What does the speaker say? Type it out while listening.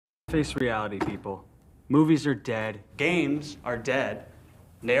Face reality, people. Movies are dead. Games are dead.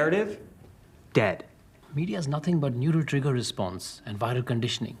 Narrative? Dead. Media is nothing but neural trigger response and viral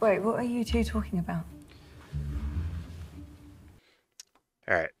conditioning. Wait, what are you two talking about?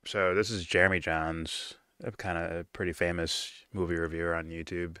 Alright, so this is Jeremy Jahns, a kind of pretty famous movie reviewer on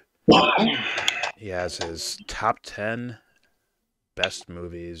YouTube. He has his top 10 best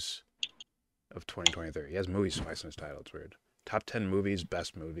movies of 2023. He has movies twice in his title, it's weird. Top 10 movies,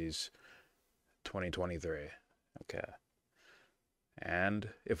 best movies, 2023. Okay. And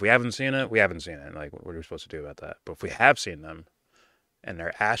if we haven't seen it, we haven't seen it. Like, what are we supposed to do about that? But if we have seen them, and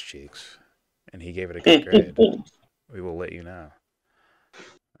they're ass cheeks, and he gave it a good grade, we will let you know.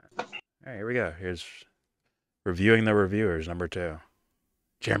 All right, here we go. Here's Reviewing the Reviewers, number 2.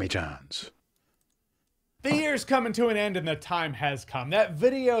 Jeremy Jahns. The year's coming to an end and the time has come. That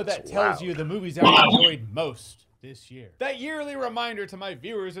video that tells you the movies I enjoyed most this year. That yearly reminder to my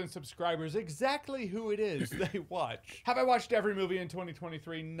viewers and subscribers exactly who it is they watch. Have I watched every movie in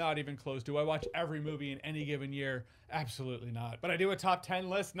 2023? Not even close. Do I watch every movie in any given year? Absolutely not. But I do a top 10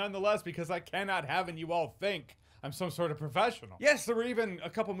 list nonetheless because I cannot have and you all think I'm some sort of professional. Yes, there were even a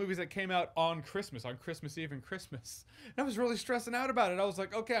couple movies that came out on Christmas Eve and Christmas. And I was really stressing out about it. I was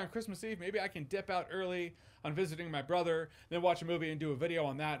like, okay, on Christmas Eve, maybe I can dip out early on visiting my brother, then watch a movie and do a video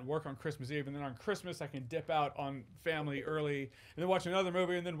on that and work on Christmas Eve. And then on Christmas, I can dip out on family early and then watch another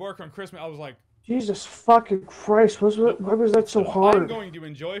movie and then work on Christmas. I was like, Jesus fucking Christ, why was that so hard? I'm going to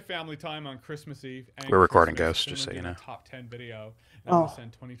enjoy family time on Christmas Eve. And we're recording Christmas, Ghost, just so you know. Top 10 video. And I'm going to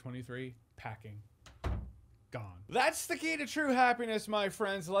send 2023 packing. Gone. That's the key to true happiness, my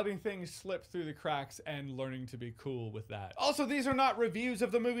friends. Letting things slip through the cracks and learning to be cool with that. Also, these are not reviews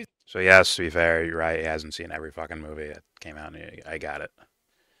of the movies. So yes, to be fair, you're right. He hasn't seen every fucking movie that came out. And I got it.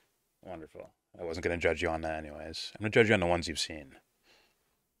 Wonderful. I wasn't going to judge you on that anyways. I'm going to judge you on the ones you've seen.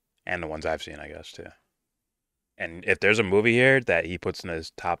 And the ones I've seen, I guess, too. And if there's a movie here that he puts in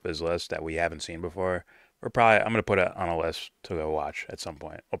his top of his list that we haven't seen before, I'm going to put it on a list to go watch at some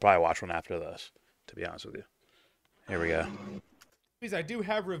point. We'll probably watch one after this, to be honest with you. Here we go. I do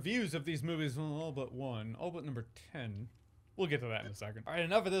have reviews of these movies, all but one. All but number 10. We'll get to that in a second. All right,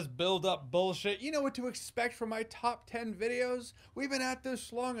 enough of this build-up bullshit. You know what to expect from my top 10 videos? We've been at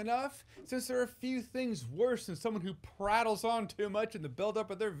this long enough. Since there are a few things worse than someone who prattles on too much in the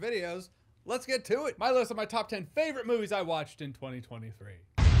build-up of their videos, let's get to it. My list of my top 10 favorite movies I watched in 2023.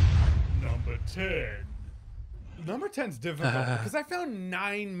 Number 10. Number 10's difficult because I found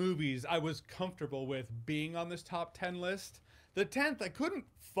 9 movies I was comfortable with being on this top 10 list. The 10th, I couldn't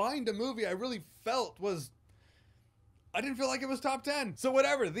find a movie I really felt was... I didn't feel like it was top 10. So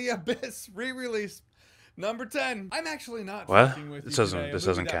whatever, The Abyss re-release. Number 10. I'm actually not fucking with you today. This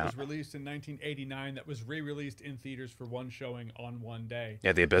doesn't count. That was released in 1989 that was re-released in theaters for one showing on one day.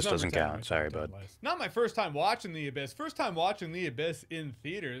 Yeah, The Abyss doesn't count. Sorry, bud. Not my first time watching The Abyss. First time watching The Abyss in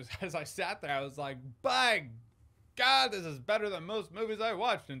theaters. As I sat there, I was like, by God, this is better than most movies I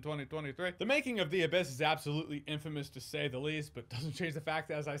watched in 2023. The making of The Abyss is absolutely infamous to say the least, but doesn't change the fact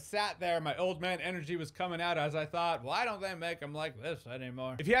that as I sat there, my old man energy was coming out as I thought, why don't they make them like this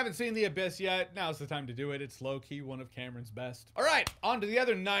anymore? If you haven't seen The Abyss yet, now's the time to do it. It's low-key one of Cameron's best. All right, on to the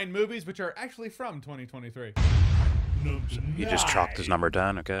other 9 movies, which are actually from 2023. He just chalked his number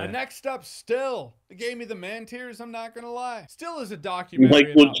down, okay? Next up, Still. It gave me the man tears, I'm not gonna lie. Still is a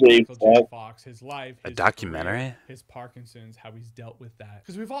documentary about Michael J. Fox, his life, his documentary? career, his Parkinson's, how he's dealt with that.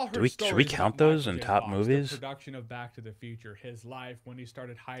 Because we've all heard stories should we count about those Michael in J. top Fox, movies? The production of Back to the Future, his life when he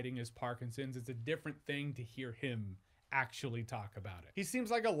started hiding his Parkinson's. It's a different thing to hear him actually talk about it. He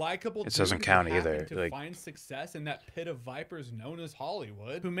seems like a likable dude. It doesn't count who either. happened to find success in that pit of vipers known as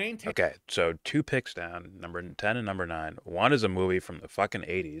Hollywood, who maintains... Okay, so 2 picks down, number 10 and number 9. One is a movie from the fucking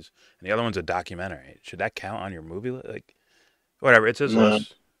 80s, and the other one's a documentary. Should that count on your movie list? Like, whatever, it's his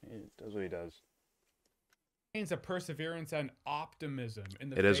list. He does what he does. A perseverance and optimism in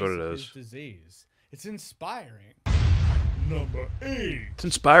the It is face what it of is. his disease. It's inspiring. Number 8. It's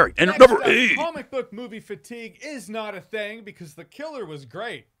inspiring. And Next number up, 8. comic book movie fatigue is not a thing because The Killer was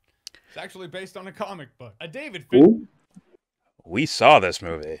great. It's actually based on a comic book. A David Fincher. We saw this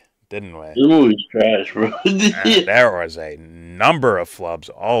movie, didn't we? This movie's trash, bro. There was a number of flubs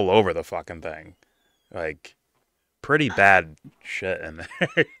all over the fucking thing. Like, pretty bad shit in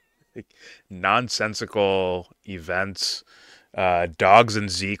there. Like, nonsensical events, dogs and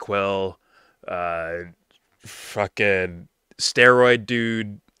Z-Quill, fucking steroid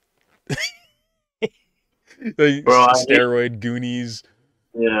dude, like, bro, steroid Goonies.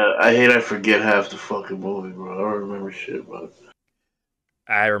 Yeah, I forget half the fucking movie, bro. I don't remember shit, bro.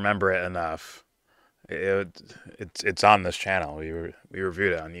 I remember it enough. It's on this channel. We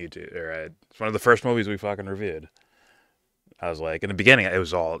reviewed it on YouTube. It's one of the first movies we fucking reviewed. I was like, in the beginning, it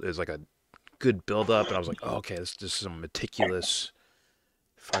was like a good build up, and I was like, oh, okay, this is some meticulous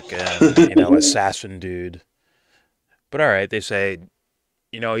fucking assassin dude. But all right, they say,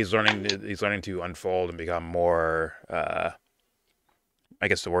 he's learning to unfold and become more. I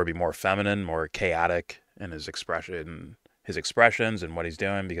guess the word would be more feminine, more chaotic in his expressions and what he's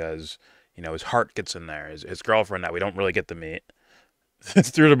doing, because his heart gets in there. His girlfriend that we don't really get to meet.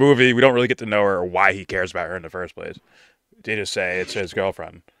 Through the movie, we don't really get to know her or why he cares about her in the first place. They just say it's his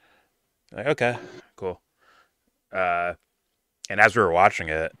girlfriend. Like, okay, cool. And as we were watching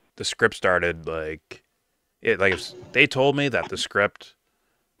it, the script started they told me that the script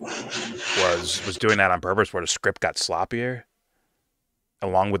was doing that on purpose, where the script got sloppier,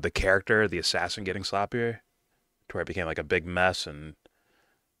 along with the character, the assassin, getting sloppier, to where it became like a big mess, and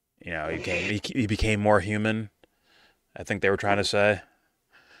he became more human. I think they were trying to say.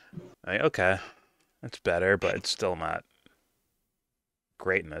 Like, okay, that's better, but it's still not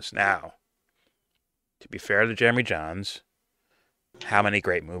greatness. Now, to be fair to Jeremy Jahns, how many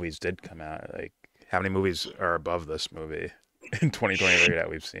great movies did come out? Like, how many movies are above this movie in 2023 that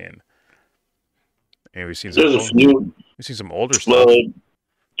we've seen? I mean, we've seen some older stuff.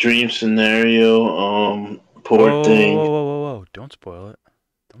 Dream Scenario, Poor Thing. Whoa! Don't spoil it.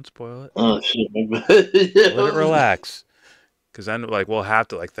 Oh shit! Let it relax, because then we'll have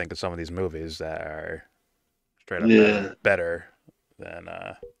to think of some of these movies that are straight up better than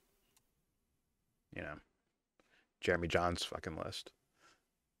Jeremy Jahns' fucking list.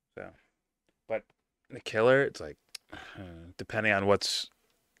 So, but The Killer, it's like, depending on what's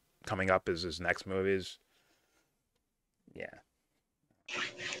coming up as his next movies, yeah,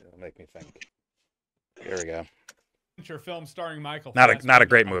 it'll make me think. Here we go. Film starring Michael. Not a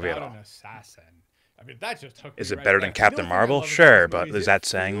great movie at all. An assassin. I mean, that just took. Is it better than Captain Marvel? Sure, but is that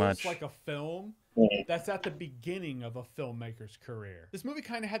saying much? Like a film that's at the beginning of a filmmaker's career. This movie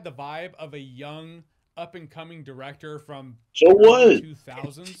kind of had the vibe of a young, up-and-coming director from the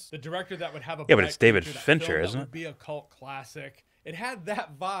 2000s. The director that would have a but it's David Fincher, isn't it? Would be a cult classic. It had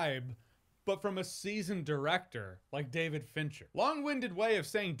that vibe, but from a seasoned director like David Fincher. Long-winded way of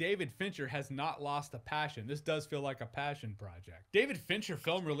saying David Fincher has not lost a passion. This does feel like a passion project. David Fincher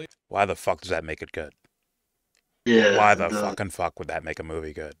film release. Why the fuck does that make it good? Yeah. Why the fucking fuck would that make a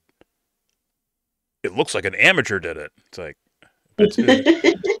movie good? It looks like an amateur did it. It's like,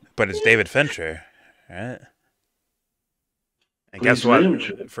 but it's David Fincher, right? And guess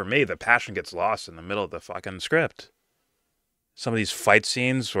what? For me, the passion gets lost in the middle of the fucking script. Some of these fight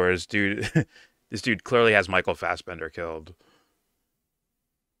scenes where this dude clearly has Michael Fassbender killed.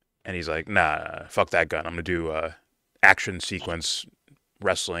 And he's like, nah, fuck that gun. I'm going to do action sequence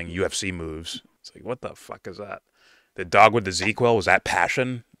wrestling UFC moves. It's like, what the fuck is that? The Dog with the Sequel, was that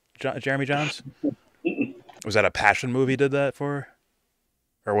passion, Jeremy Jahns? Was that a passion movie did that for?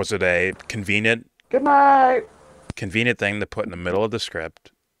 Or was it a convenient Good night. thing to put in the middle of the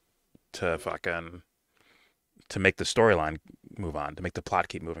script to make the storyline move on, to make the plot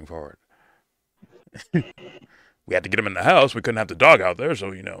keep moving forward? We had to get him in the house. We couldn't have the dog out there,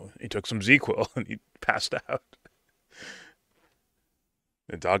 so he took some Z-Quil and he passed out.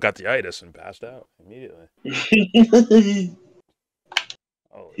 The dog got the itis and passed out immediately.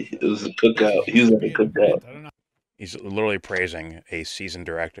 It was a cookout. He was at a cookout. He's literally praising a seasoned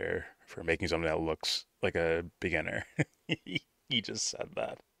director for making something that looks like a beginner. He just said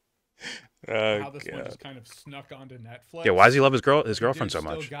that. How this one just kind of snuck onto Netflix. Yeah, why does he love his girlfriend so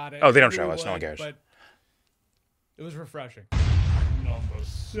much? Oh, they don't show us. No one cares. But it was refreshing. Number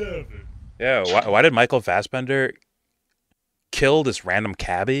 7. Yeah, why did Michael Fassbender kill this random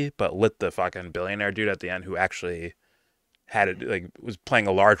cabbie, but lit the fucking billionaire dude at the end who actually had it, was playing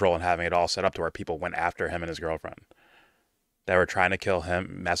a large role in having it all set up to where people went after him and his girlfriend? They were trying to kill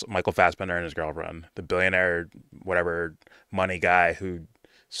him, Michael Fassbender and his girlfriend, the billionaire, whatever money guy who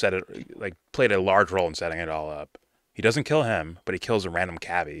set it, played a large role in setting it all up. He doesn't kill him, but he kills a random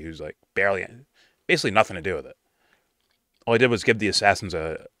cabbie who's basically nothing to do with it. All he did was give the assassins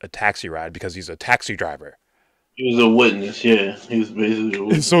a taxi ride because he's a taxi driver. He was a witness, yeah. He was basically a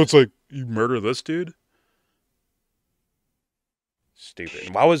witness. So it's like, you murder this dude? Stupid.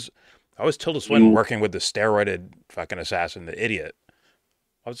 And why was Tilda Swinton working with the steroided fucking assassin, the idiot?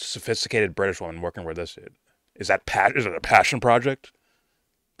 Why was a sophisticated British woman working with this dude? Is it a passion project?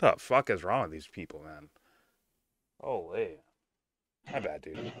 What the fuck is wrong with these people, man? Holy. My bad,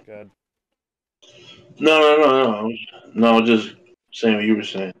 dude. Good. No, just saying what you were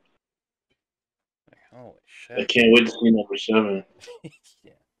saying. Holy shit. I can't wait to see number 7.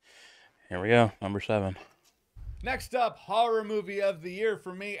 Here we go. Number 7. Next up, horror movie of the year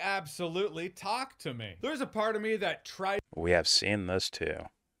for me, absolutely, Talk to Me. There's a part of me that tried. We have seen this too.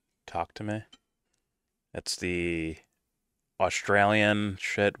 Talk to Me. It's the Australian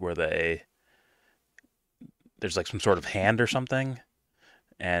shit where there's like some sort of hand or something,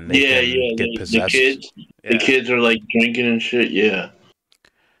 and they can get possessed. The kids are like drinking and shit. Yeah.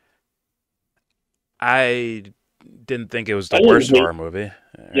 I didn't think it was the worst horror movie.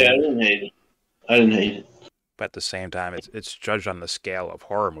 Yeah, I didn't hate it. But at the same time, it's judged on the scale of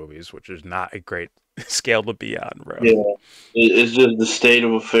horror movies, which is not a great scale to be on, bro. Yeah, it's just the state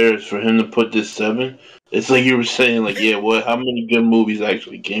of affairs for him to put this 7. It's like you were saying, like, yeah, how many good movies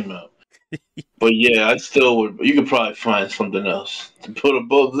actually came out? But yeah, I still would. You could probably find something else to put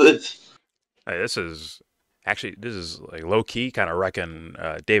above this. Hey, this is like low key kind of wrecking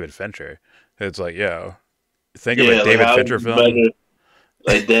David Fincher. It's like, yo, think of a David Fincher film. Better.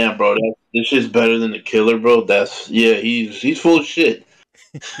 Like, damn, bro, this shit's better than The Killer, bro. He's full of shit.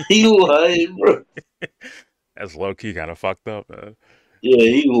 He lying, bro. That's low key kind of fucked up, man. Yeah,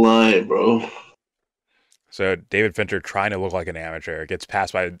 he lying, bro. So David Fincher, trying to look like an amateur, gets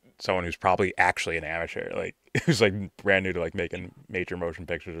passed by someone who's probably actually an amateur, like who's like brand new to like making major motion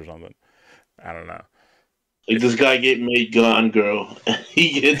pictures or something. I don't know. Like this guy getting made Gone Girl,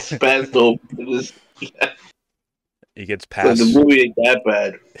 he gets passed over. He gets passed. Like, the movie ain't that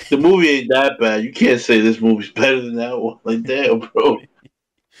bad. The movie ain't that bad. You can't say this movie's better than that one. Like, damn, bro.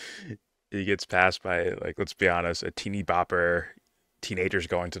 He gets passed by, like, let's be honest, a teeny bopper, teenagers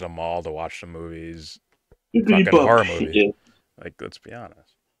going to the mall to watch some movies, fucking horror movie. Yeah. Like, let's be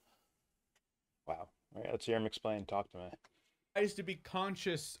honest. Wow. All right, let's hear him explain. Talk to me. Tries to be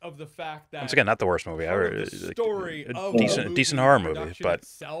conscious of the fact that once again, not the worst movie ever. The story like, of decent horror movie, but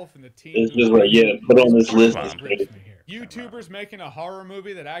itself and the team it's just like, yeah, put on this list. YouTubers making a horror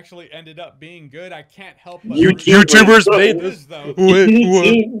movie that actually ended up being good. I can't help but YouTubers made this though.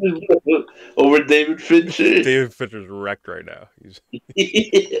 Over David Fincher. David Fincher's wrecked right now. He's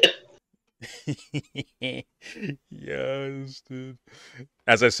yes, dude.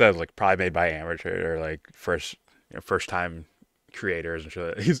 As I said, like probably made by amateur or like first time creators and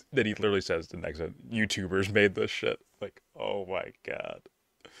shit. Then he literally says the next one, YouTubers made this shit. Like, oh my god.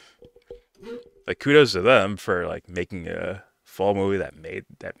 Like kudos to them for like making a full movie that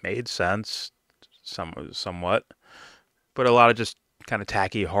made sense somewhat. But a lot of just kind of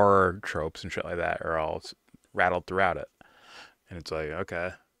tacky horror tropes and shit like that are all rattled throughout it. And it's like,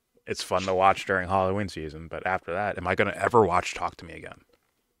 okay, it's fun to watch during Halloween season, but after that, am I gonna ever watch Talk to Me again?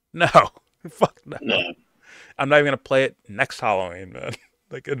 No. Fuck no. I'm not even gonna play it next Halloween, man.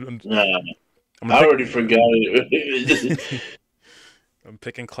 Like, I already forgot it. I'm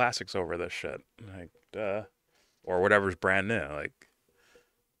picking classics over this shit, like, duh, or whatever's brand new. Like,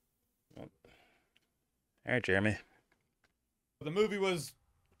 all right, Jeremy. The movie was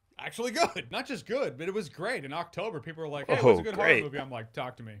actually good, not just good, but it was great. In October, people were like, "Hey, what's a good horror movie?" I'm like,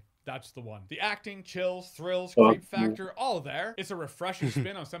 "Talk to Me." That's the one. The acting, chills, thrills, creep factor, all there. It's a refreshing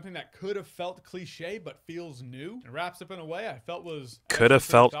spin on something that could have felt cliche but feels new. It wraps up in a way I felt was could have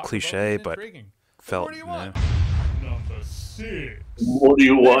felt cliche but felt what do you want? New. Number 6. What do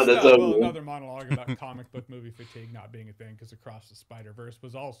you want? That's another monologue about comic book movie fatigue not being a thing because Across the Spider-Verse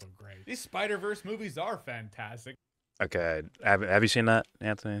was also great. These Spider-Verse movies are fantastic. Okay, have you seen that,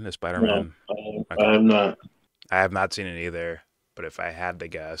 Anthony? The Spider-Man? No, I have not. I have not seen it either. But if I had to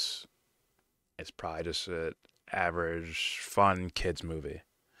guess, it's probably just an average, fun kids movie.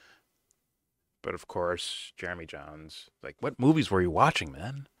 But of course, Jeremy Jahns, like, what movies were you watching,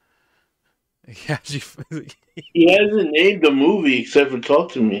 man? He hasn't named a movie except for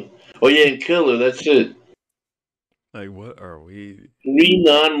Talk to Me. Oh yeah, and Killer. That's it. Like, what are we? 3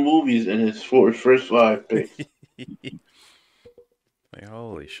 non-movies in his first 5 picks. Like,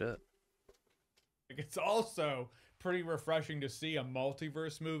 holy shit! It's also pretty refreshing to see a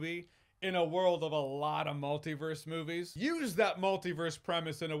multiverse movie in a world of a lot of multiverse movies. Use that multiverse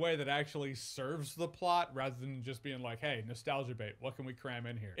premise in a way that actually serves the plot rather than just being like, hey, nostalgia bait, what can we cram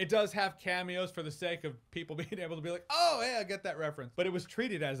in here? It does have cameos for the sake of people being able to be like, oh, hey, I get that reference. But it was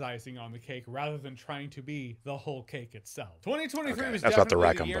treated as icing on the cake rather than trying to be the whole cake itself. 2023 was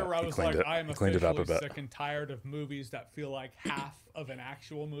definitely the year where I was like, I am officially sick and tired of movies that feel like half of an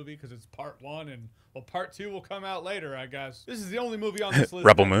actual movie because it's part 1 and well, part 2 will come out later, I guess. This is the only movie on this list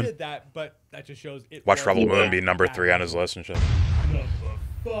Rebel that Moon. did that, but that just shows it. Watch Rebel Moon be number 3 on his list and shit. Number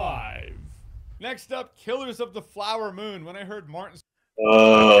 5. Next up, Killers of the Flower Moon. When I heard Martin.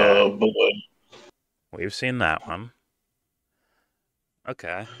 Oh boy. We've seen that one.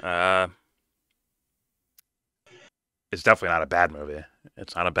 Okay. It's definitely not a bad movie.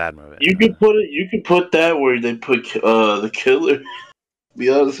 It's not a bad movie. You could put it. You could put that where they put the killer. Be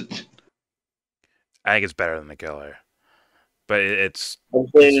honest with you. I think it's better than The Killer, but it's I'm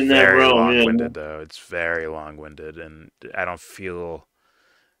saying in that very realm, long-winded though. It's very long-winded, and I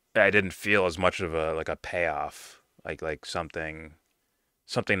didn't feel as much of a payoff, like something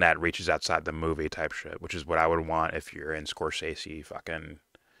that reaches outside the movie type shit, which is what I would want if you're in Scorsese fucking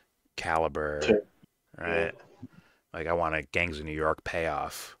caliber, right? Like I want a Gangs of New York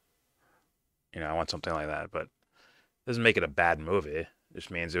payoff. I want something like that, but it doesn't make it a bad movie. It just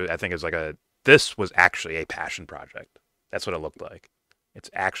means I think it's this was actually a passion project. That's what it looked like. It's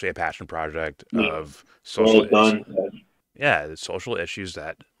actually a passion project of social issues. Yeah, the social issues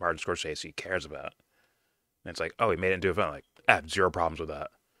that Martin Scorsese cares about. And it's like, oh, he made it into a film. Like, I have zero problems with that.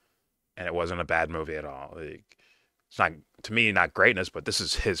 And it wasn't a bad movie at all. It's not, to me, not greatness, but this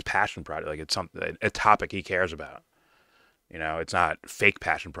is his passion project. Like, it's a topic he cares about. It's not fake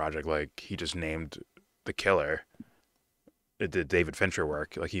passion project like he just named The Killer. It did David Fincher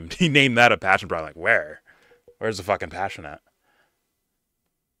work. Like, he named that a passion project. Like, where's the fucking passion at?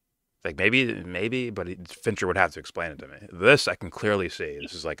 Like, maybe, but Fincher would have to explain it to me. This, I can clearly see.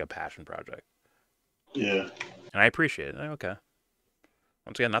 This is like a passion project. Yeah. And I appreciate it. Like, okay.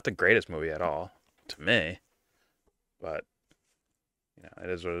 Once again, not the greatest movie at all, to me. But,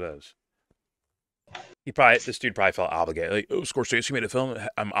 it is what it is. This dude probably felt obligated. Like, oh, Scorsese made a film.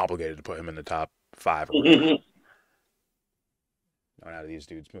 I'm obligated to put him in the top 5 or whatever. Knowing how these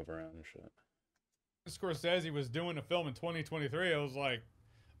dudes move around and shit. Scorsese was doing a film in 2023. I was like,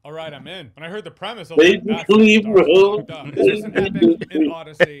 all right, I'm in. When I heard the premise, I was like, that's fucked up. This was an epic, an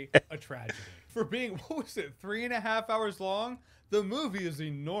Odyssey, a tragedy. For being, what was it, 3.5 hours long? The movie is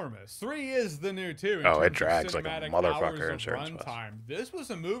enormous. 3 is the new 2. It drags like a motherfucker in certain runtime. This was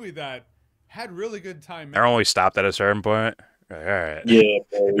a movie that had really good time. They're only stopped at a certain point. Like, all right. Yeah.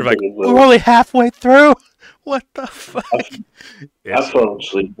 You're like, we're only halfway through. What the fuck? I fell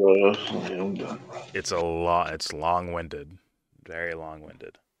asleep, bro. I'm done. It's long-winded. Very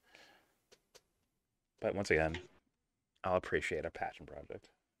long-winded. But once again, I'll appreciate a passion project.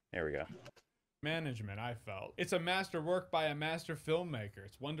 Here we go. Management, I felt. It's a master work by a master filmmaker.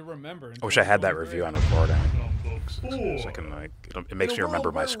 It's one to remember. I wish I had that review on recording. So I can, it makes me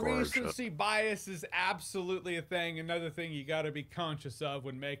remember my score. Recency bias is absolutely a thing. Another thing you got to be conscious of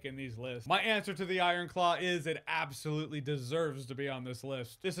when making these lists. My answer to the Iron Claw is it absolutely deserves to be on this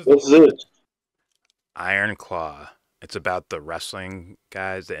list. What's this? Iron Claw. It's about the wrestling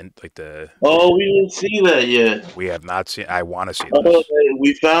guys, Oh, we didn't see that yet. We have not seen. I want to see this. Oh,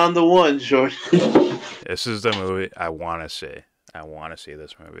 we found the one, George. This is the movie I want to see. I want to see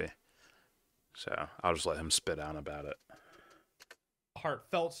this movie. So I'll just let him spit on about it.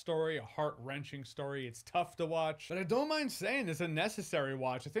 Heartfelt story, a heart-wrenching story. It's tough to watch, but I don't mind saying it's a necessary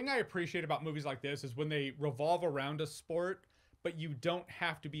watch. The thing I appreciate about movies like this is when they revolve around a sport, but you don't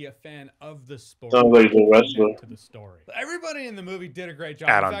have to be a fan of the sport. Sounds like the wrestler. To the story. Everybody in the movie did a great job.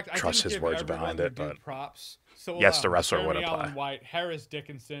 I don't in fact, trust his words behind it, but props. So yes, the wrestler would apply. Allen White, Harris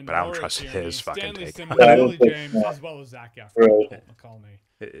Dickinson, but I don't trust his fucking Stanley take. Simmons, Billy James, as well as Zac Efron. Right. McCallney.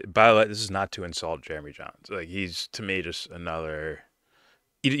 By the way, this is not to insult Jeremy Jahns. Like, he's to me just another.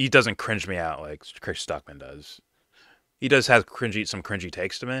 He doesn't cringe me out like Chris Stuckman does. He does have some cringy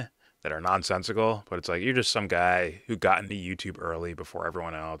takes to me that are nonsensical, but it's like, you're just some guy who got into YouTube early before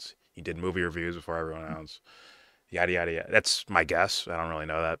everyone else. He did movie reviews before everyone else. Yada yada yada. That's my guess. I don't really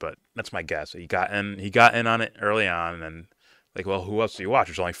know that, but that's my guess. He got in on it early on, and then like, well, who else do you watch?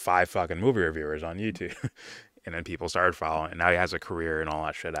 There's only 5 fucking movie reviewers on YouTube. And then people started following, and now he has a career and all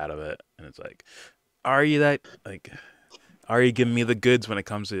that shit out of it. And it's like, are you giving me the goods when it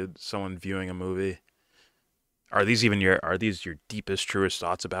comes to someone viewing a movie? Are these your deepest, truest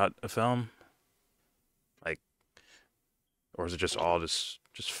thoughts about a film? Like, or is it just all just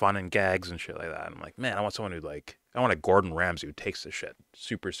fun and gags and shit like that? And I'm like, man, I want someone I want a Gordon Ramsay who takes this shit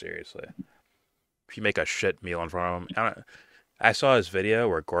super seriously. If you make a shit meal in front of him, I saw his video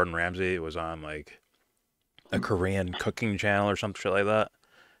where Gordon Ramsay was on like a Korean cooking channel or some shit like that,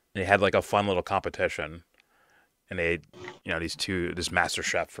 and he had like a fun little competition. And they, this master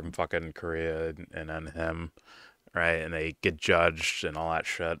chef from fucking Korea and then him, right? And they get judged and all that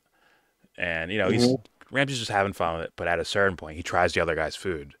shit. And, Ramsey's just having fun with it. But at a certain point, he tries the other guy's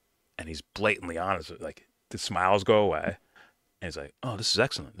food. And he's blatantly honest. Like, the smiles go away. And he's like, oh, this is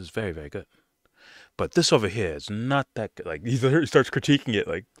excellent. This is very, very good. But this over here is not that good. Like, he starts critiquing it.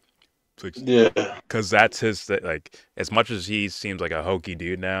 Like, yeah. Because that's his, like, as much as he seems like a hokey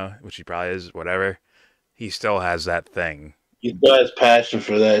dude now, which he probably is, whatever, he still has that thing. He still has passion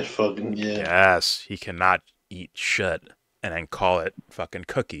for that fucking, yeah. Yes, he cannot eat shit. and then call it fucking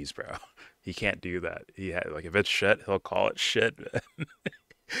cookies, bro. He can't do that. Like if it's shit, he'll call it shit.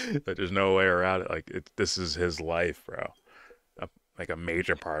 But there's no way around it. Like this is his life, bro. Like a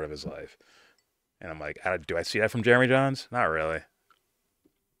major part of his life. And I'm like, do I see that from Jeremy Jahns? Not really.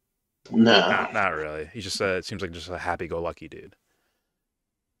 No. Not really. He's just it seems like just a happy-go-lucky dude.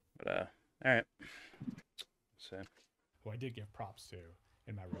 But all right. So Who I did give props to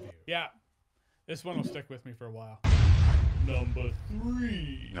in my review. Yeah, this one will stick with me for a while. Number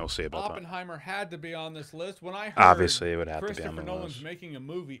 3. we'll see about that. Oppenheimer had to be on this list. When I heard Obviously, it would have to be on Christopher the Nolan's list. making a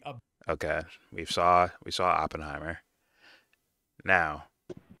movie about Okay, we saw Oppenheimer. Now,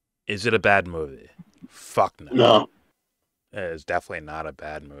 is it a bad movie? Fuck no. No. It is definitely not a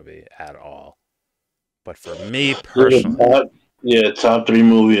bad movie at all. But for me personally, Top 3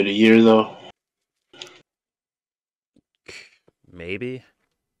 movie of the year though. maybe.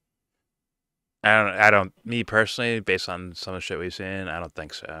 I don't. Me personally, based on some of the shit we've seen, I don't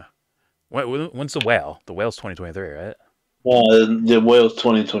think so. When's the Whale? The Whale's 2023, right? The Whale's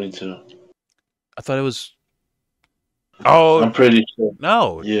 2022. I thought it was. Oh, I'm pretty sure.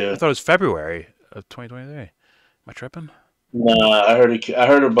 no. Yeah. I thought it was February of 2023. Am I tripping? Nah, I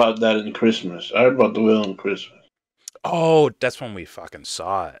heard about that in Christmas. I heard about the Whale in Christmas. Oh, that's when we fucking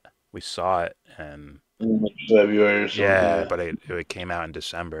saw it. We saw it and In like February or something. yeah, but it came out in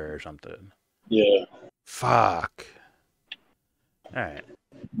December or something. Yeah. Fuck. All right.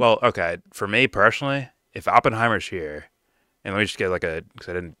 Well, okay. For me personally, if Oppenheimer's here, and let me just get because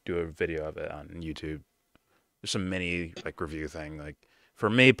I didn't do a video of it on YouTube. There's some mini review thing. Like for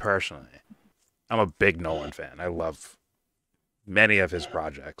me personally, I'm a big Nolan fan. I love many of his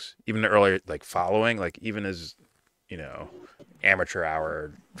projects, even the earlier following, even his amateur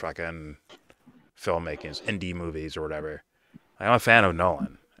hour fucking filmmaking, indie movies or whatever. I'm a fan of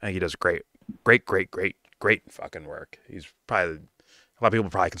Nolan. I think he does great fucking work. He's probably a lot of people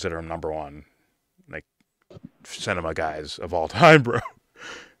probably consider him number one cinema guys of all time, bro.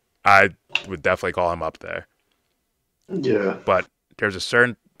 I would definitely call him up there. Yeah. But there's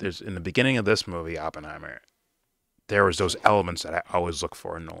in the beginning of this movie, Oppenheimer, there was those elements that I always look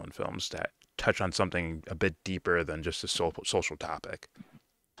for in Nolan films that touch on something a bit deeper than just a social topic.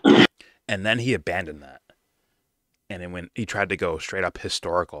 And then he abandoned that. And then when he tried to go straight up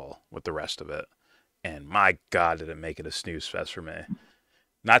historical with the rest of it, and my God, did it make it a snooze fest for me.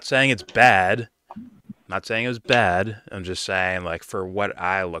 Not saying it's bad. Not saying it was bad. I'm just saying, for what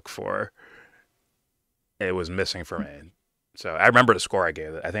I look for, it was missing for me. So I remember the score I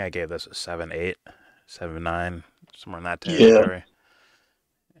gave it. I think I gave this a 7.8, 7.9, somewhere in that territory.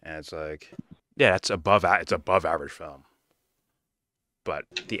 Yeah. And it's it's above average film. But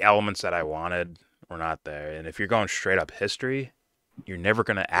the elements that I wanted were not there. And if you're going straight up history, you're never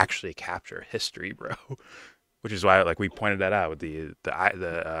going to actually capture history, bro. Which is why, we pointed that out with we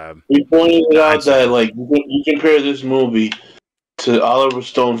pointed it out that you compare this movie to Oliver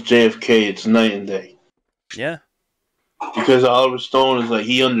Stone's JFK, it's night and day. Yeah. Because Oliver Stone is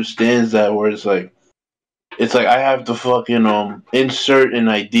he understands that where it's I have to fucking insert an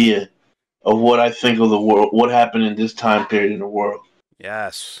idea of what I think of the world, what happened in this time period in the world.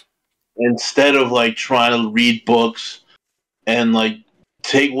 Yes. Instead of trying to read books and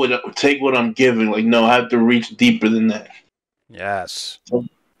take what I'm giving. No, I have to reach deeper than that. Yes.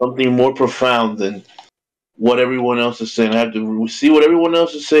 Something more profound than what everyone else is saying. I have to see what everyone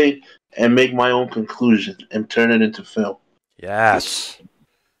else is saying and make my own conclusion and turn it into film. Yes.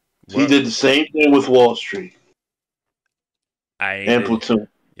 He did the same thing with Wall Street. And Platoon.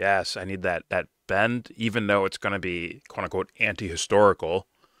 Yes, I need that bend, even though it's going to be quote unquote anti-historical.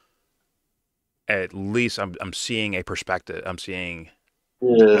 At least I'm seeing a perspective. I'm seeing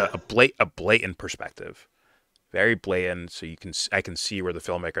a blatant perspective, very blatant. So I can see where the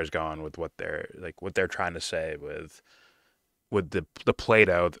filmmaker's going with what they're trying to say with the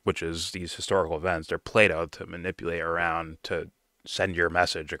Play-Doh, which is these historical events. They're Play-Doh to manipulate around to send your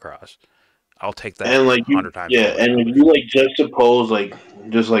message across. I'll take that and 100 times. Yeah, and if you juxtapose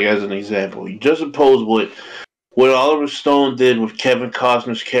just as an example, you juxtapose what Oliver Stone did with Kevin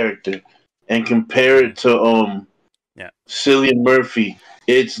Costner's character and compare it to Cillian Murphy.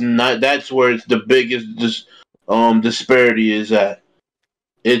 It's not. That's where it's the biggest disparity is at.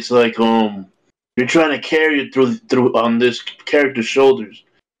 It's you're trying to carry it through on this character's shoulders,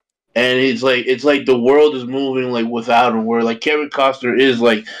 and it's the world is moving without him. Where Kevin Costner is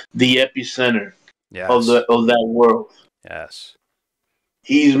the epicenter of that world. Yes.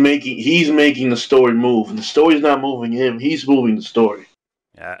 He's making the story move, and the story's not moving him. He's moving the story.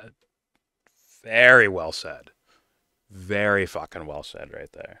 Yeah. Very well said. Very fucking well said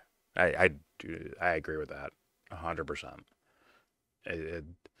right there. I agree with that 100%. It,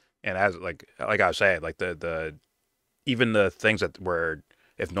 and as like I was saying, like the even the things that were,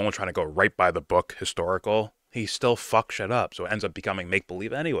 if Nolan's trying to go right by the book historical, he still fucks shit up, so it ends up becoming make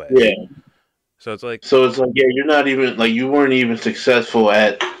believe anyway. Yeah. So it's like, yeah, you're not even like you weren't even successful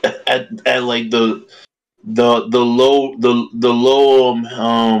at like the low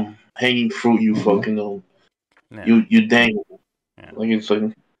hanging fruit you fucking yeah, you dangle. yeah. Like it's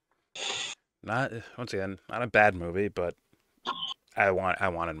like Not, once again, not a bad movie, but I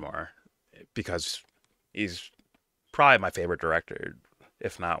wanted more because he's probably my favorite director,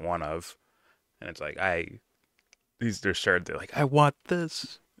 if not one of. And it's like they're started. They're like, I want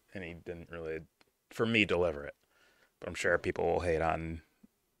this, and he didn't really, for me, deliver it. But I'm sure people will hate on,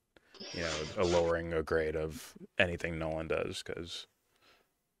 a lowering a grade of anything Nolan does because,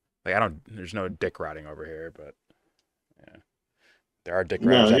 like, there's no dick riding over here, but yeah, there are dick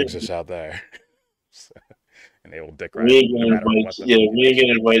riders no, that yeah. exist out there, so, and they will dick ride We ain't no getting matter invited. what the Yeah, fuck we it ain't is.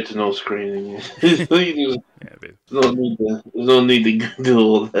 getting invited to no screening. Yeah, dude. There's no need to do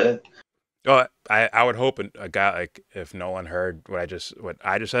all that. Oh, I would hope a guy like if Nolan heard what I just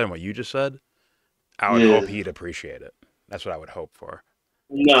said and what you just said, I would Yeah. hope he'd appreciate it. That's what I would hope for.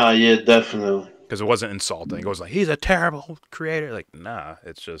 Nah, yeah, definitely. Because it wasn't insulting. It was like he's a terrible creator. Like, nah,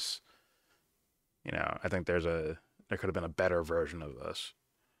 it's just I think there could have been a better version of this,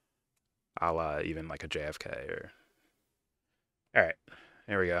 a la even like a JFK or. All right,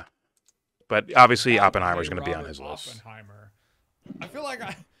 here we go. But obviously, Oppenheimer's going to be on his list. Oppenheimer. I feel like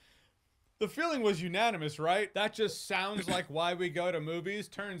the feeling was unanimous, right? That just sounds like why we go to movies.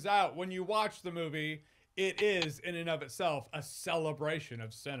 Turns out when you watch the movie, it is in and of itself a celebration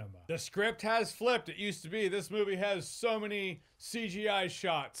of cinema. The script has flipped. It used to be this movie has so many CGI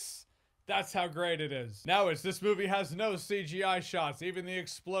shots. That's how great it is. Now it's this movie has no CGI shots. Even the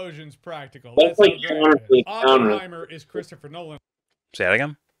explosion's practical. That's That's like how great it is. counter. Oppenheimer is Christopher Nolan. Say that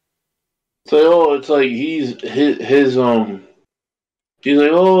again. So it's like he's like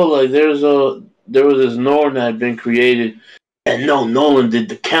like there was this norm that had been created, and no, Nolan did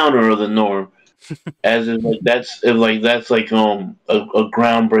the counter of the norm, as if like that's like a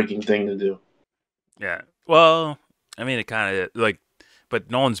groundbreaking thing to do. Yeah. Well, I mean, it kind of like, but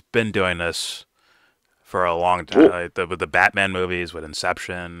Nolan's been doing this for a long time. Like with the Batman movies, with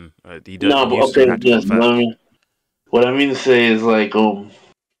Inception, he No, but used to do okay, practical yes, but effects. what I mean to say is like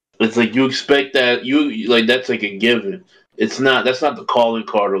it's like you expect that you like that's like a given. It's not that's not the calling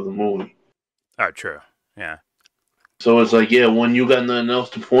card of the movie. Oh, true. Yeah. So it's like yeah, when you got nothing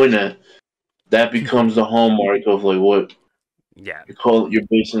else to point at, that becomes the hallmark of like what Yeah. you're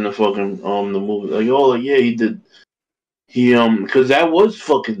basing the fucking the movie like like yeah he did because that was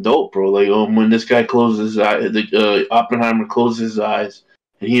fucking dope, bro. Like when this guy closes his eye, Oppenheimer closes his eyes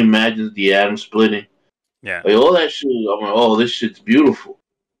and he imagines the atom splitting. Yeah. Like all that shit, I'm like, oh, this shit's beautiful.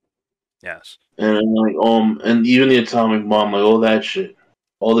 Yes. And like and even the atomic bomb, like all that shit,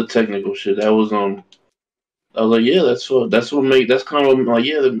 all the technical shit. That was I was like, yeah, that's kind of like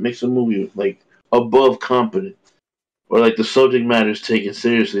yeah, that makes a movie like above competent, or like the subject matter is taken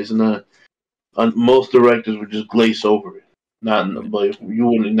seriously. It's not. Most directors would just glaze over it. Not, but you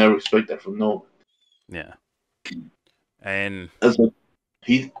wouldn't never expect that from Nolan. Yeah. And That's like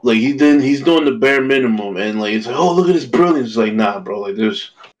he's doing the bare minimum, and like it's like, oh, look at his brilliance. It's like, nah, bro. Like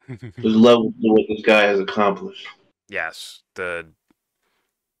there's levels to what this guy has accomplished. yes, the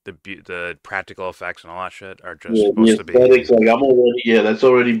practical effects and all that shit are just Yeah, the supposed to be. aesthetics, like that's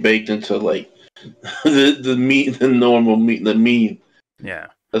already baked into like the meat, the normal meat, the meat. Yeah.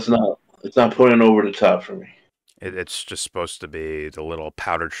 It's not putting over the top for me. It's just supposed to be the little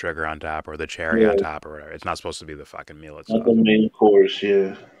powdered sugar on top or the cherry Yeah, on top or whatever. It's not supposed to be the fucking meal not itself. the main course.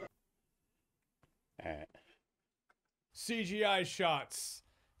 Yeah. All right. CGI shots.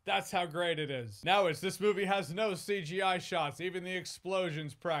 That's how great it is. Now it's this movie has no CGI shots. Even the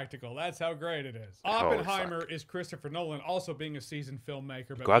explosion's practical. That's how great it is. Oppenheimer is Christopher Nolan, also being a seasoned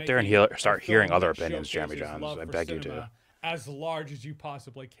filmmaker. But Go out there and start hearing other opinions, Jeremy showcases Jahns. love I for beg you cinema to. as large as you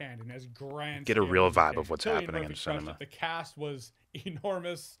possibly can and as grand. Get a real vibe of what's Cillian happening in Murphy crushed cinema. it. The cast was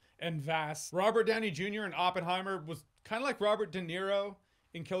enormous and vast. Robert Downey Jr. in Oppenheimer was kind of like Robert De Niro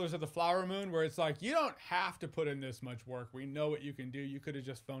in Killers of the Flower Moon, where it's like, you don't have to put in this much work. We know what you can do. You could have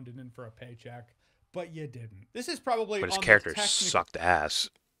just phoned it in for a paycheck, but you didn't. This is probably But his on the character sucked ass.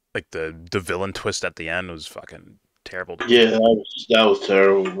 Like the villain twist at the end was fucking terrible. Yeah, that was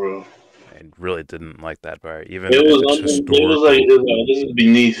terrible, bro. I really didn't like that part. Even if it's historical. It was like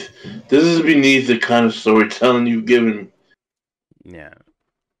this is beneath the kind of storytelling you've given. Yeah.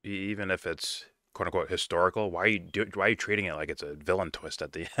 Even if it's quote unquote historical, why are you treating it like it's a villain twist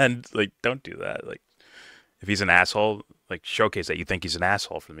at the end? Like, don't do that. Like, if he's an asshole, like showcase that you think he's an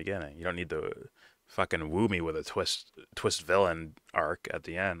asshole from the beginning. You don't need to fucking woo me with a twist villain arc at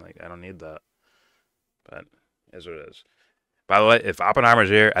the end. Like I don't need that. But it is what it is. By the way, if Oppenheimer's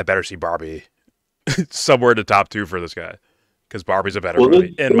here, I better see Barbie somewhere in the top 2 for this guy, because Barbie's a better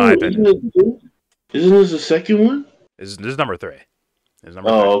movie in my opinion. Isn't this the second one? This is number 3. This is number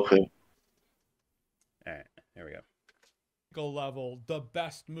 3. Okay. All right, here we go. Level, the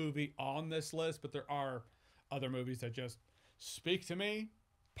best movie on this list, but there are other movies that just speak to me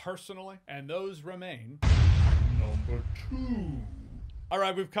personally, and those remain number 2. All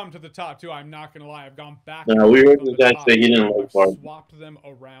right, we've come to the top 2. I'm not gonna lie, I've gone back. No, we heard the guy say he didn't like Barbie. Swapped them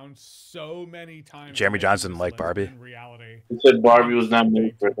around so many times. Jeremy Jahns didn't like Barbie. In reality, he said Barbie was not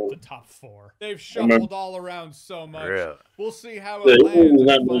made for him. The top 4. They've shuffled all around so much. Really? We'll see how it lands in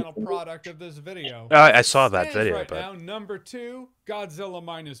the final product of this video. I saw that video, right but now, number 2, Godzilla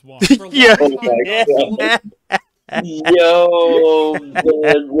 -1. For Yeah. Yo,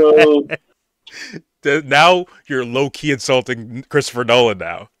 man, bro. Now you're low-key insulting Christopher Nolan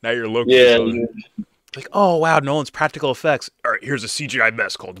now. Now you're low-key insulting. Like, oh, wow, Nolan's practical effects. All right, here's a CGI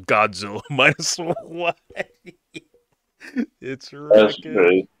mess called Godzilla -1. It's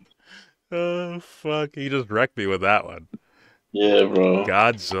wrecking. Oh, fuck. He just wrecked me with that one. Yeah, bro.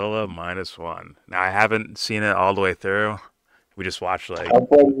 Godzilla -1. Now, I haven't seen it all the way through. We just watched, like,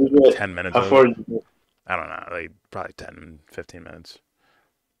 10 minutes of it. I don't know, like, probably 10, 15 minutes.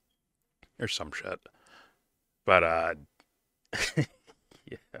 Or some shit. But,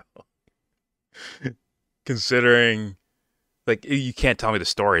 yeah. Considering, like, you can't tell me the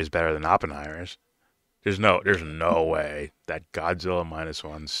story is better than Oppenheimer's. There's no way that Godzilla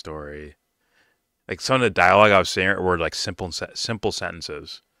 -1 story, like some of the dialogue I was seeing were like simple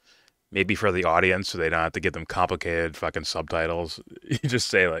sentences, maybe for the audience so they don't have to give them complicated fucking subtitles. You just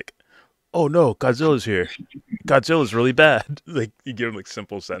say like, "Oh no, Godzilla's here. Godzilla's really bad." Like you give them like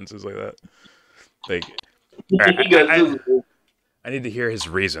simple sentences like that. Like, I need to hear his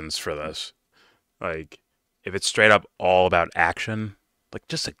reasons for this. Like, if it's straight up all about action, like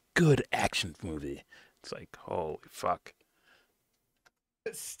just a good action movie. It's like, holy fuck.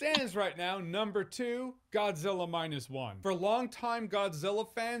 It stands right now, number 2, Godzilla -1. For longtime Godzilla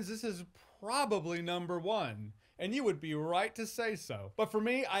fans, this is probably number 1. And you would be right to say so. But for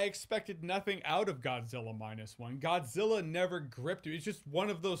me, I expected nothing out of Godzilla -1. Godzilla never gripped me. It's just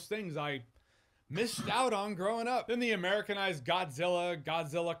one of those things I missed out on growing up. Then the Americanized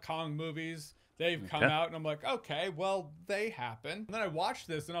Godzilla Kong movies, they've come out, and I'm like, okay, well, they happen. And then I watched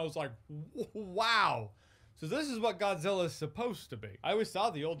this, and I was like, wow. So this is what Godzilla is supposed to be. I always saw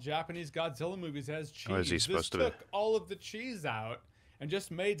the old Japanese Godzilla movies as cheese. What is he supposed to be? This took all of the cheese out and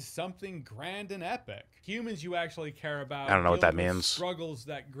just made something grand and epic. Humans you actually care about. I don't know what that dealing with means. Struggles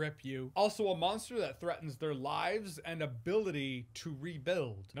that grip you. Also a monster that threatens their lives and ability to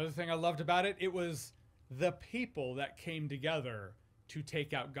rebuild. Another thing I loved about it, it was the people that came together to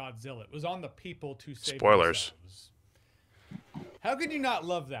take out Godzilla. It was on the people to save Spoilers. themselves. How could you not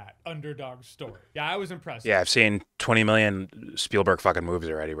love that underdog story? Yeah, I was impressed. Yeah, I've seen 20 million Spielberg fucking movies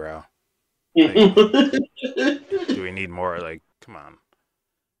already, bro. Like, do we need more? Like, come on.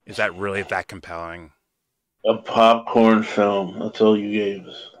 Is that really that compelling? A popcorn film. That's all you gave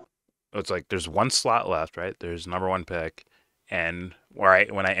us. It's like there's one slot left, right? There's number 1 pick. And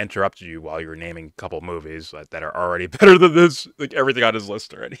when I interrupted you while you were naming a couple movies that are already better than this, like everything on his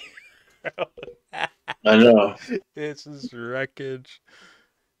list already. I know. It's just wreckage.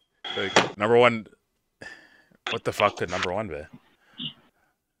 Like, number 1, what the fuck could number 1 be?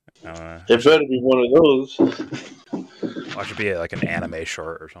 It better be one of those. Well, it should be like an anime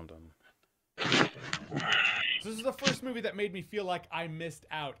short or something. This is the first movie that made me feel like I missed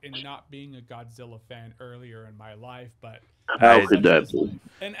out in not being a Godzilla fan earlier in my life, but how could that be?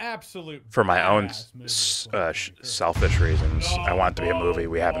 An absolute for my own selfish reasons. I want it to be a movie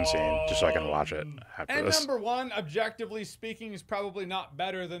we haven't seen, just so I can watch it after and this. Number 1, objectively speaking, is probably not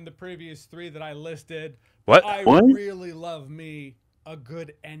better than the previous 3 that I listed. What? I What? really love me a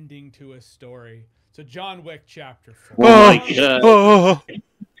good ending to a story. So John Wick Chapter 4. Oh my god. Oh,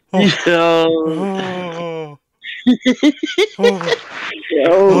 Yo.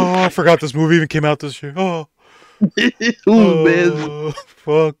 oh, I forgot this movie even came out this year. Oh, Man.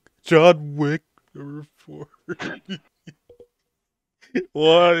 Fuck. John Wick number 4.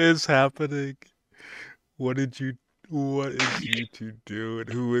 What is happening? What is YouTube doing?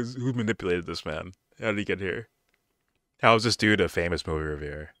 Who manipulated this man? How did he get here? How is this dude a famous movie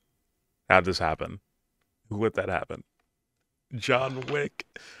reviewer? How did this happen? Who let that happen? John Wick.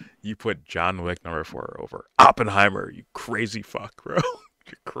 You put John Wick number 4 over Oppenheimer. You crazy fuck, bro.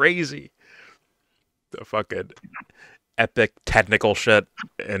 You're crazy. The fucking epic technical shit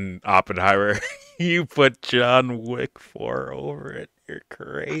in Oppenheimer. You put John Wick 4 over it. You're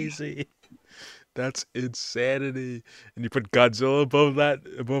crazy. That's insanity. And you put Godzilla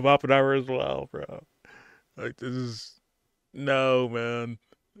above Oppenheimer as well, bro. Like, this is... No, man.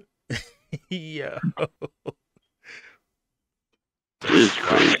 Yo. It's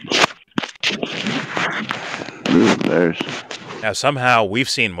crazy. It's embarrassing. Now, somehow, we've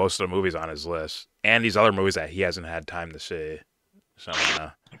seen most of the movies on his list. And these other movies that he hasn't had time to see.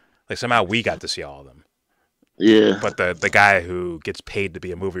 Somehow. Like, somehow we got to see all of them. Yeah. But the guy who gets paid to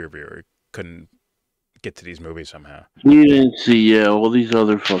be a movie reviewer couldn't get to these movies somehow. You didn't see, all these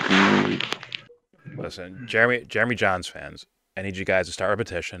other fucking movies. Listen, Jeremy Jahns fans, I need you guys to start a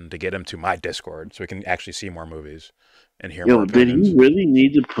petition to get him to my Discord so we can actually see more movies and hear more Yo, did opinions. he really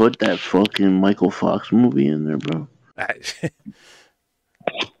need to put that fucking Michael Fox movie in there, bro?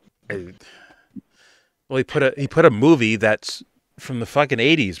 Well, he put a movie that's from the fucking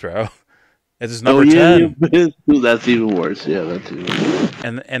 80s, bro. It's his number 10. Yeah, that's even worse. Yeah, that's even worse.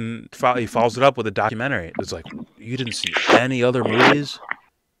 And he follows it up with a documentary. It's like, you didn't see any other movies?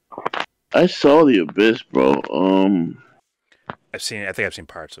 I saw The Abyss, bro. I think I've seen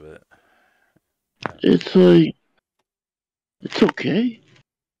parts of it. It's like, it's okay.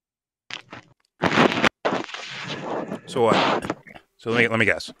 So what? So let me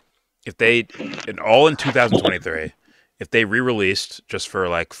guess. If they, in 2023, if they re-released just for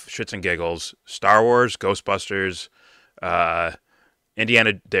like shits and giggles, Star Wars, Ghostbusters, the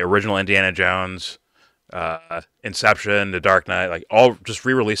original Indiana Jones, Inception, The Dark Knight, like all just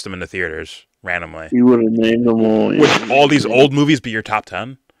re-released them in the theaters randomly. You would have named them all. Would all these old movies be your top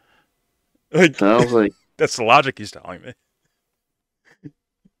 10? Like, Sounds like that's the logic he's telling me.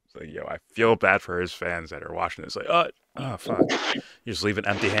 It's like, yo, I feel bad for his fans that are watching this. Like, oh fuck, you just leave it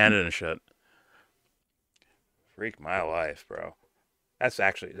empty-handed and shit. Freak my life, bro. That's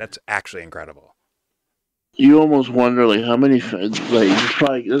actually incredible. you almost wonder like how many this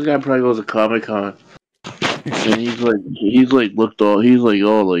guy probably goes to Comic-Con and he's like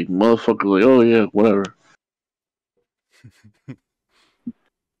motherfucker like, oh yeah, whatever.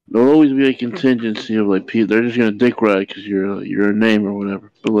 There'll always be a contingency of like people they're just gonna dick ride because you're a name or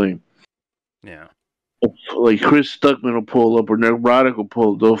whatever. But like, Yeah. like Chris Stuckman will pull up or Nerd Roddick will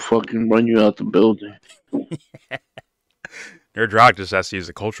pull up, they'll fucking run you out the building. Nerd Rock just has to use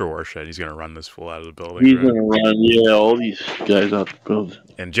the culture war shit. He's gonna run this fool out of the building. He's right? gonna run, all these guys out the building.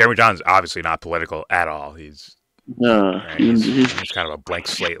 And Jeremy John's obviously not political at all. He's kind of a blank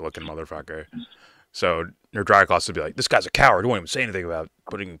slate looking motherfucker. So Nerd Rock also be like, this guy's a coward. He won't even say anything about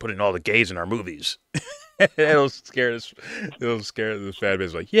putting all the gays in our movies. It'll scare the fan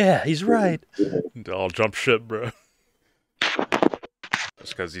base. Like, yeah, he's right. They'll all jump ship, bro.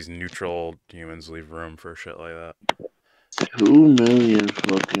 Just because these neutral humans leave room for shit like that. 2 million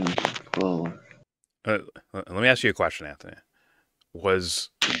fucking followers. Let me ask you a question, Anthony. Was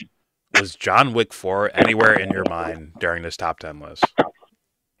John Wick 4 anywhere in your mind during this top 10 list?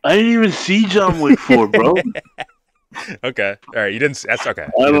 I didn't even see John Wick 4, bro. Okay, all right. You didn't. That's okay.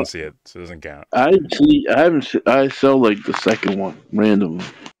 You didn't see it, so it doesn't count. I saw like the second one randomly.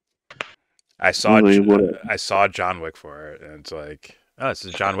 I saw John Wick for it, and it's like, oh, it's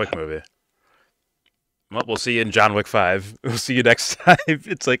a John Wick movie. Well, we'll see you in John Wick 5. We'll see you next time.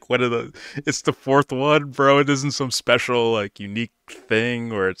 It's like it's the fourth one, bro. It isn't some special, like, unique thing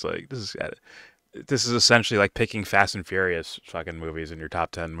where it's like, this is essentially like picking Fast and Furious fucking movies in your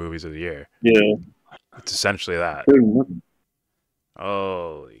top 10 movies of the year. Yeah. It's essentially that.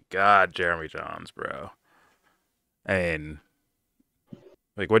 Holy God, Jeremy Jahns, bro. And,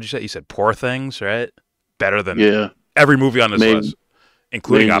 like, what'd you say? You said Poor Things, right? Better than every movie on this list,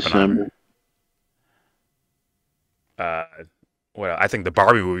 including Oppenheimer. Well, I think the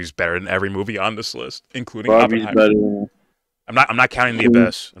Barbie movie is better than every movie on this list, including Barbie's Oppenheimer. I'm not counting The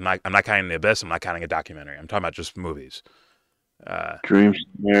Abyss. I'm not counting The Abyss. I'm not counting a documentary. I'm talking about just movies. Dream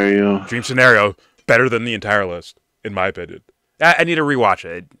Scenario better than the entire list, in my opinion. I need to rewatch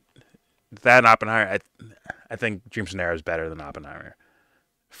it. That and Oppenheimer, I think Dream Scenario is better than Oppenheimer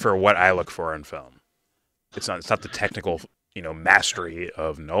for what I look for in film. It's not the technical, mastery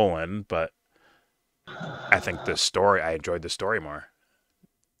of Nolan, but I think I enjoyed the story more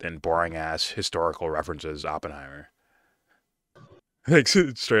than boring ass historical references Oppenheimer. Like,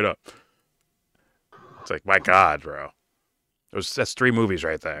 straight up. It's like, my God, bro. That's 3 movies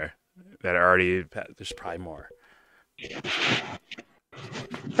right there that are already. There's probably more.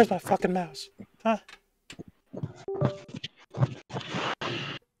 Where's my fucking mouse? Huh?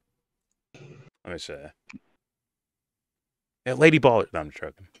 Let me see. Yeah, Lady Baller. No, I'm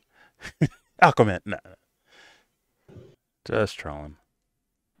joking. Aquaman. No. Just trolling.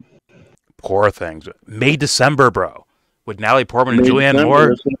 Poor Things. May December, bro. With Natalie Portman and May Julianne December, Moore.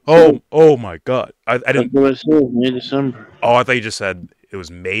 that's what I said. Oh my God. I didn't. That's what I said. May December. Oh, I thought you just said it was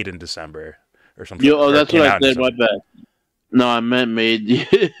made in December or something. Yo, oh, Or it that's came what I out in said. My December. bad. No, I meant made.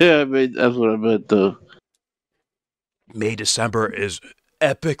 Yeah, that's what I meant though. May December is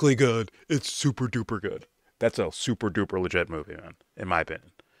epically good. It's super duper good. That's a super duper legit movie, man. In my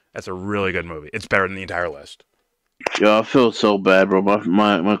opinion, that's a really good movie. It's better than the entire list. Yo, I feel so bad, bro.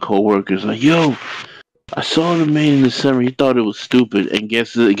 My coworker's like, yo, I saw the Made in December. He thought it was stupid, and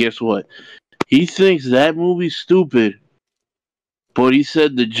guess what? He thinks that movie's stupid, but he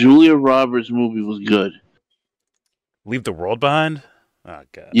said the Julia Roberts movie was good. Leave the World Behind. Oh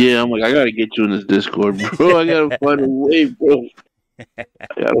God. Yeah, I'm like, I gotta get you in this Discord, bro. I gotta find a way, bro. I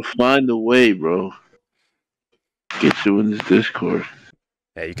gotta find a way, bro. Get you in this Discord.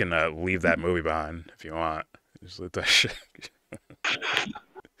 Yeah, you can leave that movie behind if you want. Just leave that shit.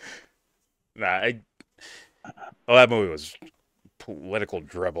 Oh, that movie was political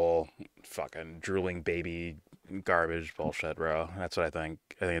dribble, fucking drooling baby garbage bullshit, bro. That's what I think.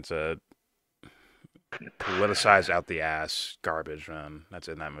 I think it's a politicized out the ass garbage, man. That's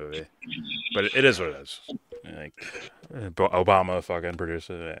in that movie. But it is what it is. Like Obama fucking produced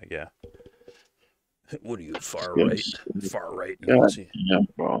it. Yeah. What are you, far right? Far right God, Nazi. yeah,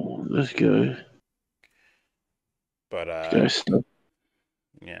 bro. This guy. But This guy's stuck.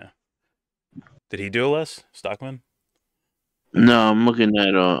 yeah. Did he do a list, Stockman? No, I'm looking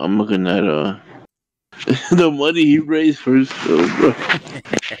at the money he raised for his film, bro.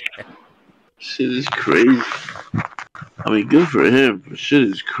 Shit is crazy. I mean, good for him, but shit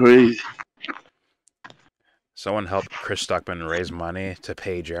is crazy. Someone helped Chris Stockman raise money to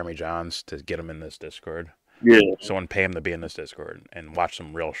pay Jeremy Jahns to get him in this Discord. Yeah. Someone pay him to be in this Discord and watch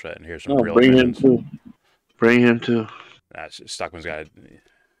some real shit and hear some No, real bring him opinions. too. Bring him too. Stockman's got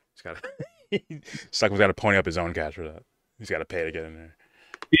Stockman's got to pony up his own cash for that. He's got to pay to get in there.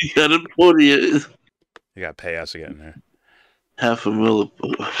 He got a 40. You got to pay us to get in there.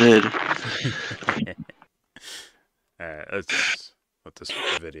 $500,000 a head. All right, let's let this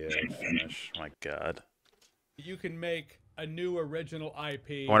video finish. My God. You can make a new original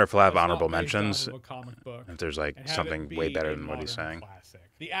IP. I wonder if we'll have that's not honorable based off mentions. of a comic book If there's like and have something it be way better a than what he's modern saying. classic.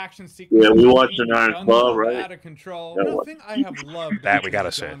 The action sequence. Yeah, we watched an Iron Claw, right? Out of control. Yeah, Nothing I have loved That about we gotta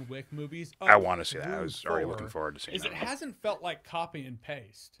the see. John Wick movies. I want to see that. I was already looking forward to seeing Is that. it hasn't felt like copy and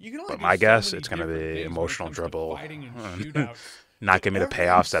paste. You can only But do my so guess many it's gonna different be things when it emotional comes to dribble. fighting and shootouts. Not give me the Every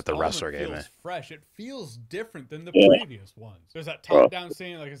payoffs that the wrestler installment gave me. feels fresh. It feels different than the Yeah. previous ones. There's that top-down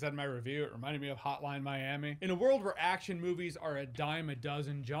scene, like I said in my review. It reminded me of Hotline Miami. In a world where action movies are a dime a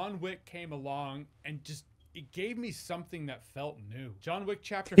dozen, John Wick came along and just it gave me something that felt new. John Wick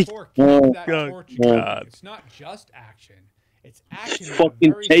Chapter 4 kept that torch going. God. It's not just action. It's action. It's in a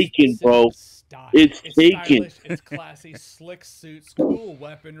fucking very Taken, bro. specific style. It's Taken. stylish, it's classy, slick suits, cool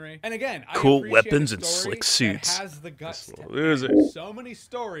weaponry. And again, I Cool appreciate a weapons and story slick suits. that has the guts This to loser. end. So many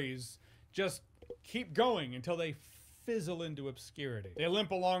stories just keep going until they fizzle into obscurity. They limp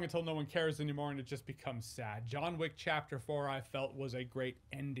along until no one cares anymore and it just becomes sad. John Wick Chapter 4 I felt was a great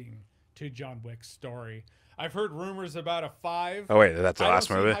ending to John Wick's story. I've heard rumors about a 5. Oh wait, that's the last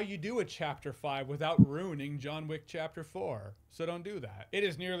I don't movie. see how you do a Chapter 5 without ruining John Wick Chapter 4. So don't do that. It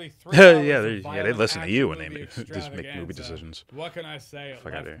is nearly 3 hours Yeah, of they violent listen to you when they action movie just make movie extravaganza. decisions. What can I say? It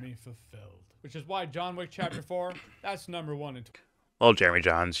Fuck outta left here. me fulfilled. Which is why John Wick Chapter 4, that's number 1 in Well, Jeremy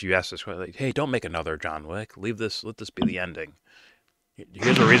Jahns, you asked this question, like, hey, don't make another John Wick. Let this be the ending.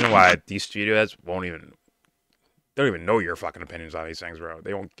 Here's the reason why these studio heads they don't even know your fucking opinions on these things, bro.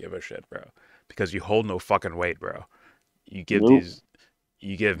 They won't give a shit, bro. Because you hold no fucking weight, bro. You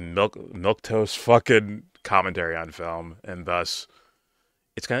give milk toast fucking commentary on film, and thus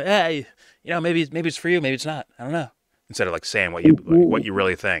it's kind of, hey, maybe it's for you, maybe it's not. I don't know. Instead of like saying what you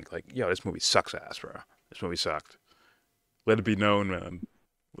really think, like, yo, this movie sucks ass, bro. This movie sucked. Let it be known, man.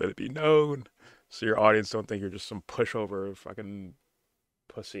 Let it be known, so your audience don't think you're just some pushover, fucking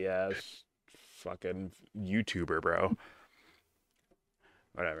pussy ass, fucking YouTuber, bro.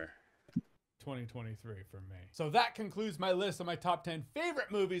 Whatever. 2023 for me. So that concludes my list of my top 10 favorite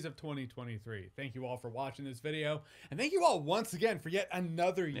movies of 2023. Thank you all for watching this video. And thank you all once again for yet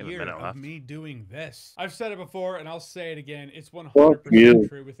another year of me doing this. I've said it before and I'll say it again. It's 100%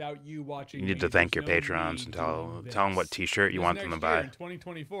 true. Without you watching, you need to thank your patrons and tell them what t-shirt you want them to buy. In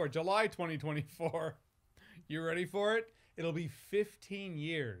 2024, July 2024. You ready for it? It'll be 15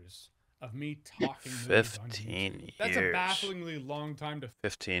 years of me talking. 15 years. That's a bafflingly long time to.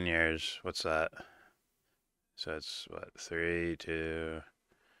 15 years. What's that? So it's what, 3, 2,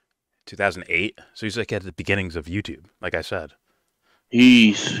 2008. So he's like at the beginnings of YouTube, like I said.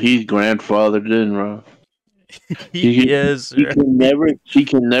 He's grandfathered in, bro. He is. He can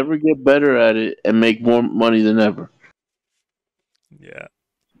never get better at it and make more money than ever. Yeah.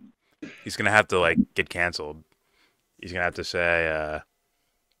 He's gonna have to like get canceled. He's gonna have to say,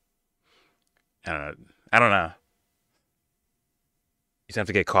 I don't know. He's gonna have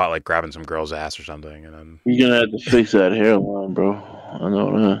to get caught like grabbing some girl's ass or something, and then He's gonna have to fix that hairline, bro. I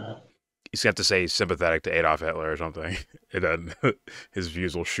know that. he's gonna have to say he's sympathetic to Adolf Hitler or something, and then his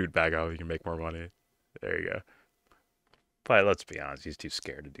views will shoot back up. He can make more money. There you go. But let's be honest, he's too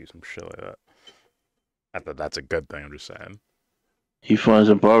scared to do some shit like that. Not that that's a good thing. I'm just saying. He finds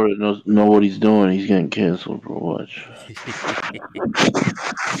a barber that know what he's doing. He's getting canceled, bro. Watch. He get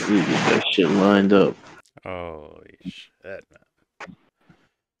that shit lined up. Holy shit, man.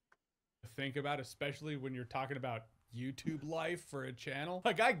 Think about, especially when you're talking about YouTube life for a channel.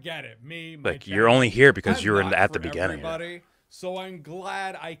 Like, I get it. My Like, you're channel, only here because I'm you were not at the for beginning. everybody, so I'm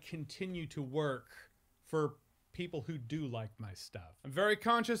glad I continue to work for people who do like my stuff. I'm very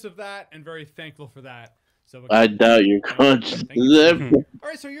conscious of that and very thankful for that. So I doubt you're conscious. All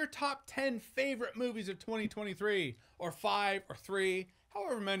right, so your top 10 favorite movies of 2023, or 5 or 3,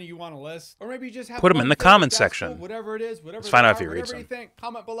 however many you want to list, or maybe you just have Put them one in the favorite, comment that's section. cool, whatever it is, whatever. Let's find out if they he are, reads whatever you them. think.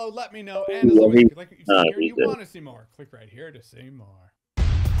 Comment below, let me know. And as always, if you like what you've seen here, you want to see more, click right here to see more.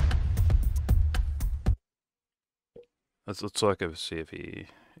 Let's look and see if he.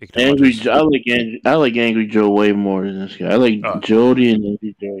 I like Angry Joe way more than this guy. I like Jody and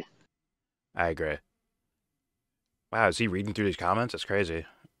Angry Joe. I agree. Wow, is he reading through these comments? That's crazy.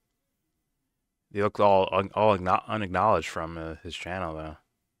 They look all unacknowledged from his channel, though.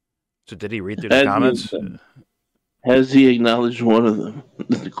 So did he read through the comments? Has he acknowledged one of them?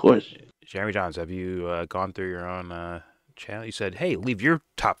 That's the question. Jeremy Jahns, have you gone through your own channel? You said, "Hey, leave your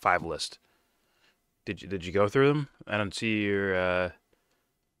top 5 list." Did you go through them? I don't see your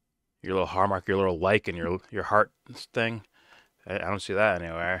little heart mark, your little like, and your heart thing. I don't see that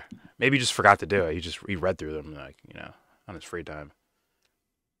anywhere. Maybe he just forgot to do it. He read through them, like, on his free time.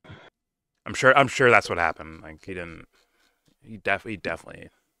 I'm sure that's what happened. Like, he definitely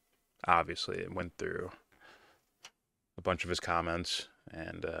obviously went through a bunch of his comments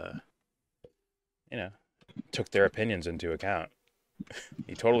and took their opinions into account.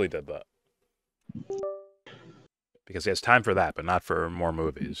 He totally did that. Because he has time for that, but not for more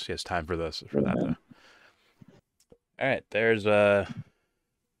movies. He has time for that, though. All right, there's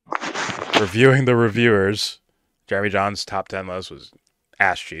reviewing the reviewers. Jeremy Jahns' top 10 list was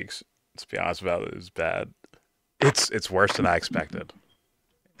ass cheeks. Let's be honest about it. It was bad. It's worse than I expected.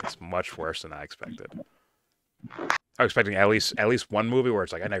 It's much worse than I expected. I was expecting at least one movie where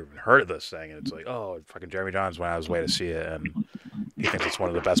it's like, I never even heard of this thing, and it's like, oh, fucking Jeremy Jahns went out of his way to see it, and he thinks it's one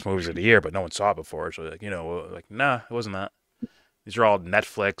of the best movies of the year, but no one saw it before. So like, nah, it wasn't that. These are all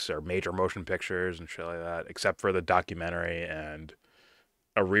Netflix or major motion pictures and shit like that, except for the documentary and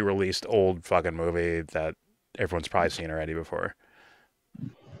a re-released old fucking movie that everyone's probably seen already before.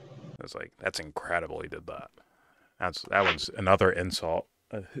 It's like, that's incredible he did that. That one's another insult,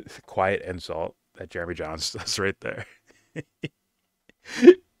 a quiet insult that Jeremy Jahns does right there.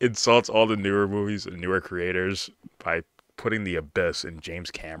 Insults all the newer movies and newer creators by putting The Abyss and James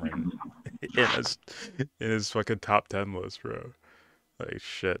Cameron in his fucking top 10 list, bro. Like,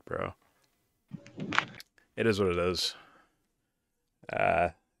 shit, bro. It is what it is.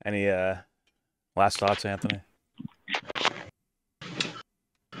 Any last thoughts, Anthony?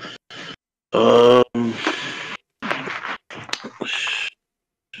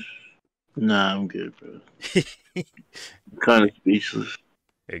 Nah, I'm good, bro. I'm kind of speechless.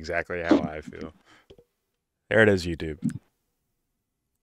 Exactly how I feel. There it is, YouTube.